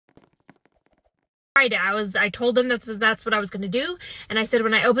I told them that's what I was going to do. And I said,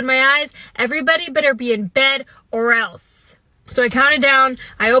 when I open my eyes, everybody better be in bed or else. So I counted down.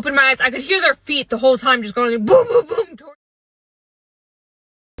 I opened my eyes. I could hear their feet the whole time just going boom, boom, boom towards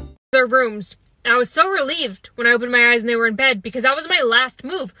their rooms. And I was so relieved when I opened my eyes and they were in bed because that was my last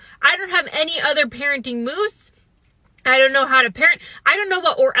move. I don't have any other parenting moves. I don't know how to parent. I don't know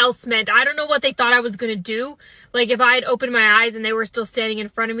what or else meant. I don't know what they thought I was going to do. Like, if I had opened my eyes and they were still standing in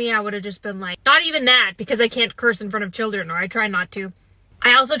front of me, I would have just been like, not even that, because I can't curse in front of children, or I try not to.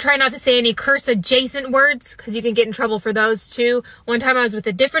 I also try not to say any curse adjacent words because you can get in trouble for those too. One time I was with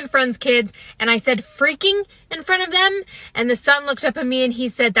a different friend's kids and I said freaking in front of them, and the son looked up at me and he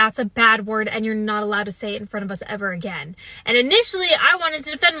said, that's a bad word and you're not allowed to say it in front of us ever again. And initially I wanted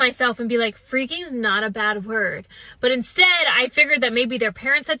to defend myself and be like, freaking's not a bad word. But instead I figured that maybe their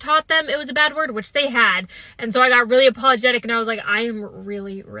parents had taught them it was a bad word, which they had. And so I got really apologetic and I was like, I am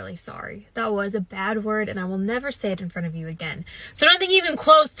really, really sorry. That was a bad word and I will never say it in front of you again. So don't think even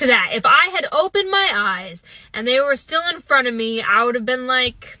close to that. If I had opened my eyes and they were still in front of me, I would have been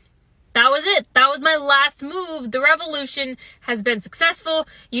like, that was it. That was my last move. The revolution has been successful.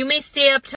 You may stay up till